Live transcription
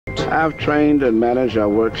I've trained and managed. I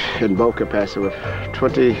worked in both capacities with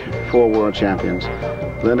 24 world champions.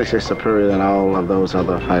 Lennox is superior than all of those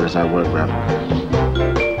other fighters I work with.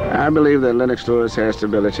 I believe that Lennox Lewis has the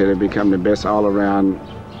ability to become the best all-around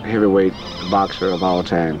heavyweight boxer of all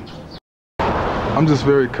time. I'm just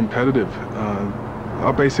very competitive.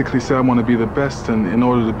 I basically say I want to be the best, and in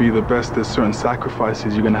order to be the best, there's certain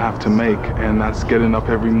sacrifices you're going to have to make, and that's getting up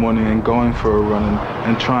every morning and going for a run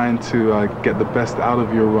and trying to get the best out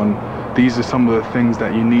of your run. These are some of the things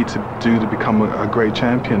that you need to do to become a great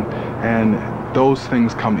champion, and those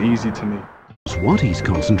things come easy to me. What he's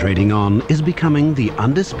concentrating on is becoming the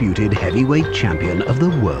undisputed heavyweight champion of the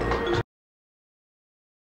world.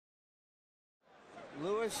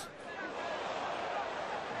 Lewis,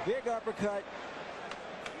 big uppercut.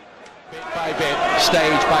 Bit by bit,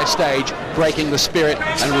 stage by stage, breaking the spirit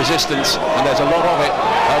and resistance, and there's a lot of it.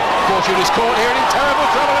 Fortune is caught here and in terrible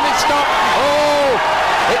trouble, and it stopped. Oh,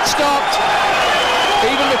 it stopped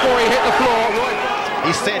even before he hit the floor.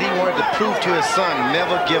 He said he wanted to prove to his son,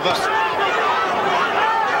 never give up.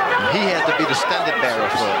 He had to be the standard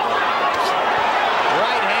bearer for it.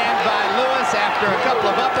 Right hand by Lewis after a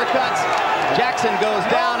couple of uppercuts. Jackson goes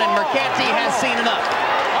down, and Mercanti has seen enough.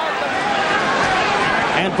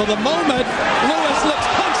 And for the moment, Lewis looks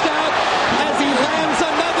punched out as he lands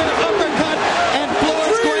another uppercut and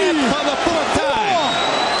floors Grant for the fourth time.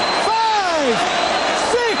 5,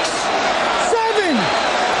 6, 7.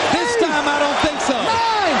 This time I don't think so. 9.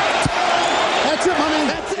 That's it, honey.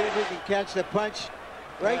 That's it. He can catch the punch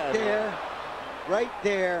right there, right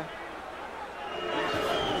there.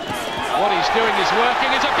 What he's doing is working.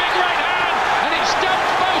 It's a big right hand, and he stumped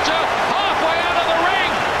Bowter halfway out of the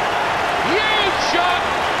ring. Huge shot.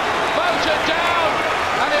 Bowter down,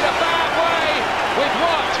 and in a bad way, with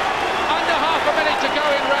what? Under half a minute to go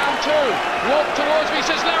in round 2. Walk towards me,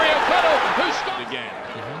 says Larry O'Connell, who stopped again.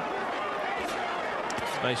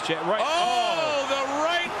 Nice jab. Right. Oh, the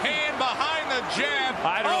right hand behind the jab.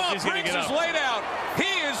 I don't know if he's going to get up. Briggs is laid out.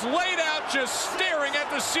 He is laid out, just staring at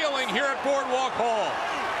the ceiling here at Boardwalk Hall.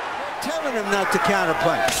 Telling him not to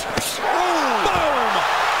counterpunch. Boom!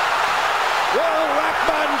 Will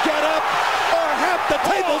Rahman get up, or have the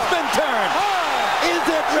tables been turned? Is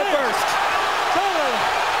it reversed? 7,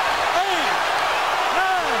 8,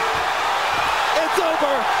 9. It's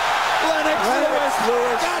over. Lennox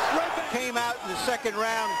Lewis came out in the second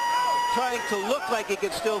round trying to look like he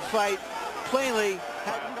could still fight. Plainly.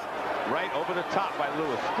 Right over the top by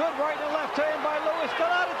Lewis. Good right and left hand by Lewis.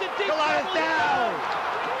 Galatas in deep. Galatas down.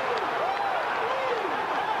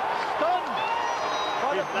 Stunned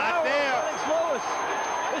by the power of Lennox Lewis.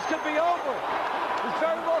 This could be over. This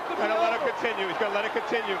very well could be over. Let it continue. He's going to let it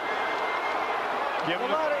continue.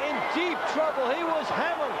 Galata in deep trouble. He was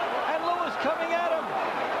hammered, and Lewis coming at him.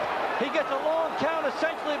 He gets a long count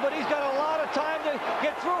essentially, but he's got a lot of time to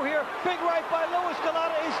get through here. Big right by Lewis.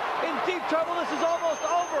 Galata is in deep trouble. This is almost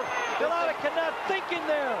over. Galata cannot think in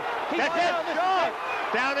there. He's down. This is it.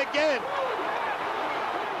 Down again.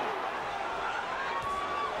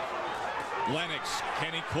 Lennox,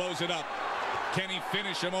 can he close it up? Can he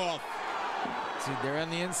finish him off? See, they're on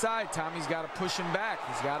the inside. Tommy's got to push him back.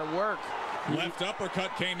 He's got to work. Left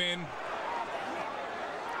uppercut came in.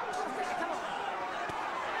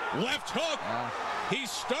 Left hook. He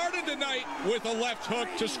started tonight with a left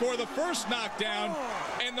hook to score the first knockdown,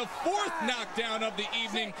 and the fourth knockdown of the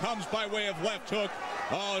evening comes by way of left hook.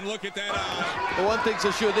 Oh, and look at that eye. The one thing's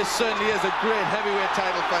for sure, this certainly is a great heavyweight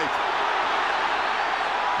title fight.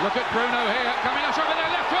 Look at Bruno here, coming up with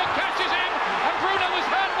their left hook, catches him, and Bruno was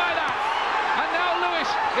hurt by that. And now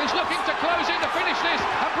Lewis is looking to close in to finish this,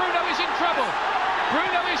 and Bruno is in trouble.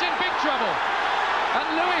 Bruno is in big trouble. And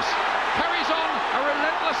Lewis carries on a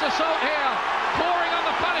relentless assault here, pouring on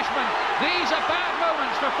the punishment. These are bad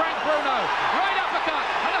moments for Frank Bruno. Right uppercut,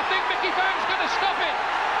 and I think Mickey Bang's going to stop it.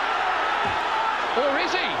 Or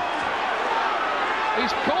is he?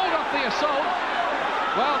 He's called off the assault.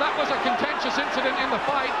 Well, that was a contentious incident in the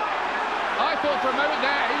fight. I thought for a moment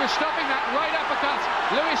there he was stopping that right uppercut.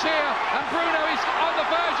 Lewis here, and Bruno is on the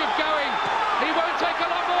verge of going. He won't take a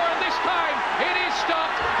lot more, and this time it is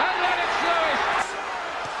stopped, and Lennox Lewis.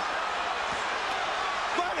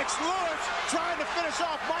 Lennox Lewis trying to finish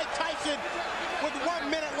off Mike Tyson with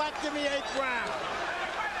 1 minute left in the 8th round.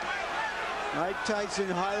 Mike Tyson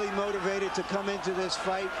highly motivated to come into this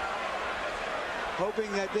fight,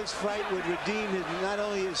 hoping that this fight would redeem not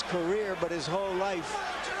only his career, but his whole life.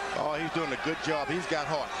 Oh, he's doing a good job. He's got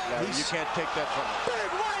heart. You can't take that from him.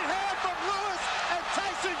 Big right hand from Lewis, and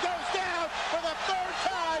Tyson goes down for the 3rd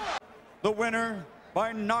time. The winner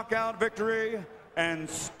by knockout victory, and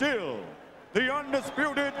still the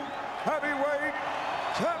undisputed heavyweight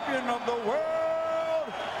champion of the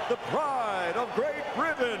world, the pride of Great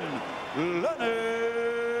Britain, Lennox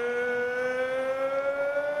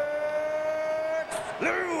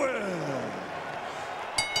Lewis.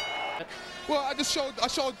 Well, I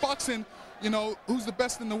showed boxing, you know, who's the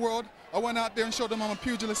best in the world. I went out there and showed them I'm a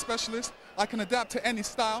pugilist specialist. I can adapt to any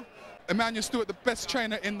style. Evander Steward, the best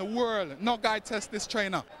trainer in the world. No guy tests this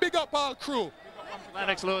trainer. Big up our crew.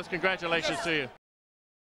 Lennox Lewis, congratulations to you.